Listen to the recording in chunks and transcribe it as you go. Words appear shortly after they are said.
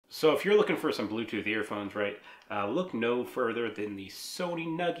So if you're looking for some Bluetooth earphones, right, look no further than the Sony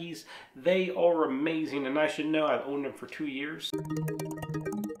Nuggies. They are amazing, and I should know I've owned them for 2 years.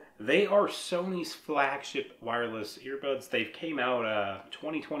 They are Sony's flagship wireless earbuds. They came out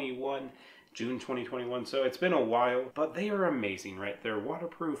 2021, June 2021, so it's been a while, but they are amazing, right? They're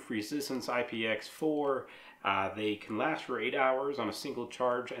waterproof, resistance IPX4. They can last for 8 hours on a single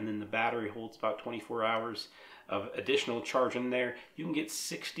charge, and then the battery holds about 24 hours of additional charge in there. You can get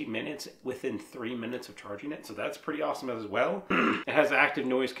 60 minutes within 3 minutes of charging it, so that's pretty awesome as well. It has active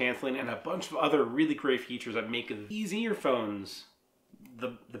noise canceling and a bunch of other really great features that make these earphones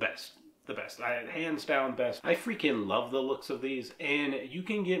the best. The best. Hands down best. I freaking love the looks of these, and you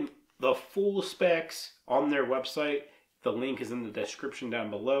can get the full specs on their website. The link is in the description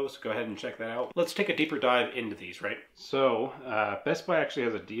down below, so go ahead and check that out. Let's take a deeper dive into these, right? So, Best Buy actually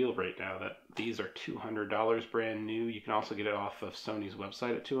has a deal right now that these are $200 brand new. You can also get it off of Sony's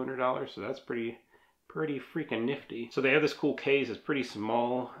website at $200, so that's pretty freaking nifty. So they have this cool case. It's pretty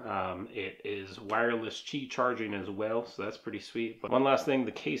small. It is wireless Qi charging as well, so that's pretty sweet. But one last thing,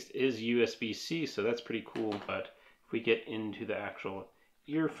 the case is USB-C, so that's pretty cool. But if we get into the actual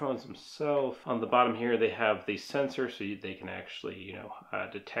earphones themselves, on the bottom here they have the sensor, so they can actually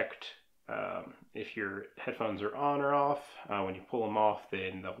detect if your headphones are on or off. When you pull them off,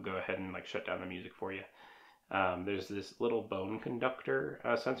 then they'll go ahead and shut down the music for you. There's this little bone conductor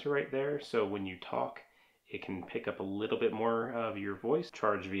sensor right there, so when you talk it can pick up a little bit more of your voice.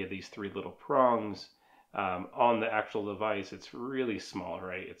 Charged via these 3 little prongs on the actual device. It's really small,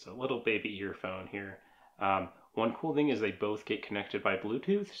 right? It's a little baby earphone here. One cool thing is they both get connected by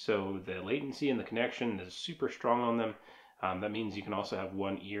Bluetooth, so the latency and the connection is super strong on them. That means you can also have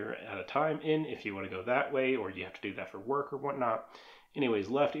one ear at a time in if you want to go that way, or you have to do that for work or whatnot. Anyways,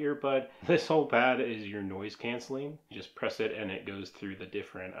 left earbud. This whole pad is your noise canceling. You just press it and it goes through the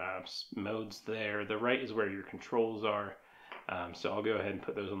different modes there. The right is where your controls are. So I'll go ahead and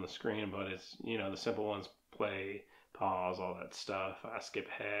put those on the screen, but it's, the simple ones: play, pause, all that stuff, skip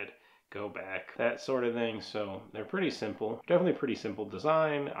ahead, go back, that sort of thing. So they're pretty simple. Definitely pretty simple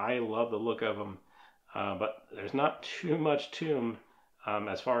design. I love the look of them, but there's not too much to them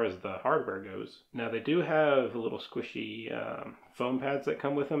as far as the hardware goes. Now they do have little squishy foam pads that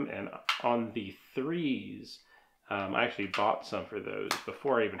come with them, and on the 3s, I actually bought some for those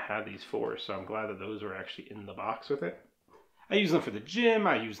before I even had these 4s, so I'm glad that those were actually in the box with it. I use them for the gym,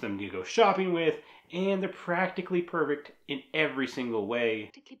 I use them to go shopping with, and they're practically perfect in every single way.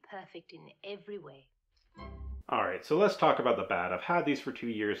 Practically perfect in every way. Alright, so let's talk about the bad. I've had these for 2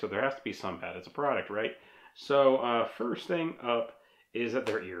 years, so there has to be some bad. It's a product, right? So first thing up is that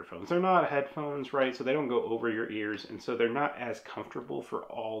they're earphones. They're not headphones, right? So they don't go over your ears, and so they're not as comfortable for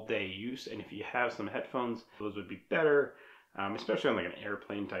all day use. And if you have some headphones, those would be better. Especially on an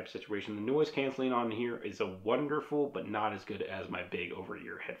airplane type situation. The noise canceling on here is a wonderful, but not as good as my big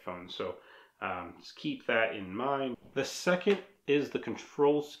over-ear headphones. So just keep that in mind. The second is the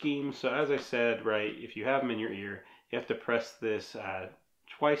control scheme. So as I said, right, if you have them in your ear, you have to press this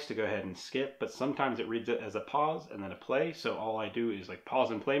twice to go ahead and skip, but sometimes it reads it as a pause and then a play. So all I do is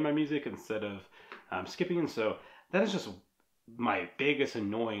pause and play my music instead of skipping. So that is just my biggest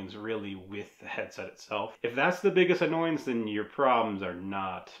annoyance really with the headset itself. If that's the biggest annoyance, then your problems are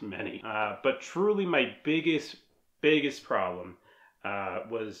not many. But truly my biggest problem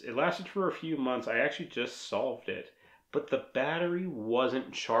was it lasted for a few months. I actually just solved it, but the battery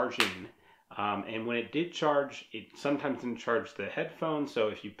wasn't charging. And when it did charge, it sometimes didn't charge the headphones. So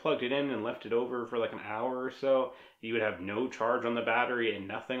if you plugged it in and left it over for an hour or so, you would have no charge on the battery and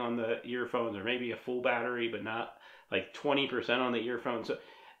nothing on the earphones, or maybe a full battery, but not 20% on the earphones. So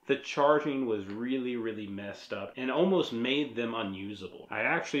the charging was really messed up and almost made them unusable. I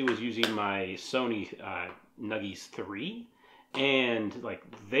actually was using my Sony Nuggies 3, and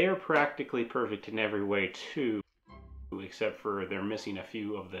they're practically perfect in every way too, except for they're missing a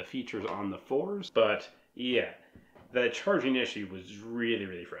few of the features on the 4s. But yeah, the charging issue was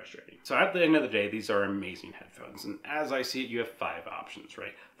really frustrating. So at the end of the day, these are amazing headphones, and as I see it, you have 5 options,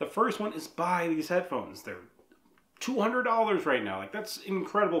 right? The first one is buy these headphones. They're $200 right now. That's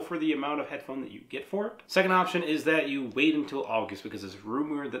incredible for the amount of headphone that you get for it. Second option is that you wait until August, because it's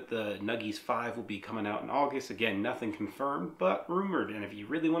rumored that the Nuggies 5 will be coming out in August. Again, nothing confirmed, but rumored. And if you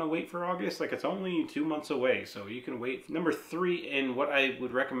really want to wait for August, it's only 2 months away, so you can wait. Number 3, and what I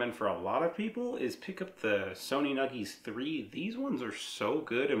would recommend for a lot of people, is pick up the Sony Nuggies 3. These ones are so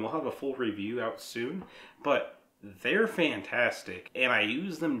good, and we'll have a full review out soon, but they're fantastic, and I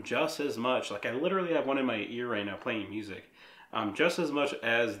use them just as much. I literally have one in my ear right now playing music, just as much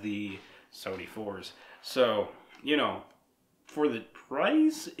as the Sony 4s. So, for the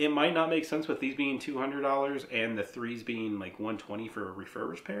price, it might not make sense with these being $200 and the threes being like $120 for a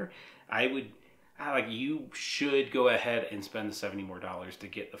refurbished pair. You should go ahead and spend the $70 more to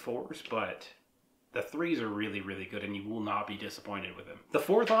get the fours, but the threes are really, really good and you will not be disappointed with them. The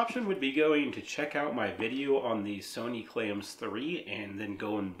fourth option would be going to check out my video on the Sony Clams 3 and then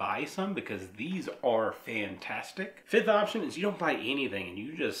go and buy some, because these are fantastic. Fifth option is you don't buy anything and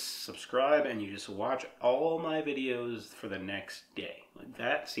you just subscribe and you just watch all my videos for the next day. Like,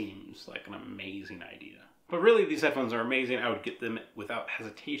 that seems like an amazing idea. But really, these headphones are amazing. I would get them without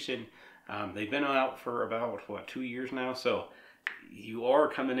hesitation. They've been out for about, what, 2 years now, so you are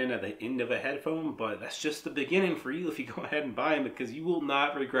coming in at the end of a headphone, but that's just the beginning for you if you go ahead and buy them, because you will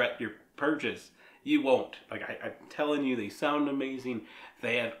not regret your purchase. You won't. Like, I'm telling you, they sound amazing.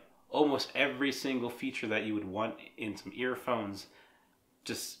 They have almost every single feature that you would want in some earphones.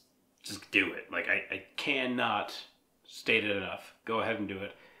 Just do it. Like, I cannot state it enough. Go ahead and do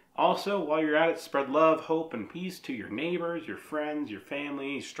it. Also, while you're at it, spread love, hope, and peace to your neighbors, your friends, your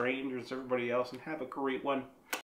family, strangers, everybody else, and have a great one.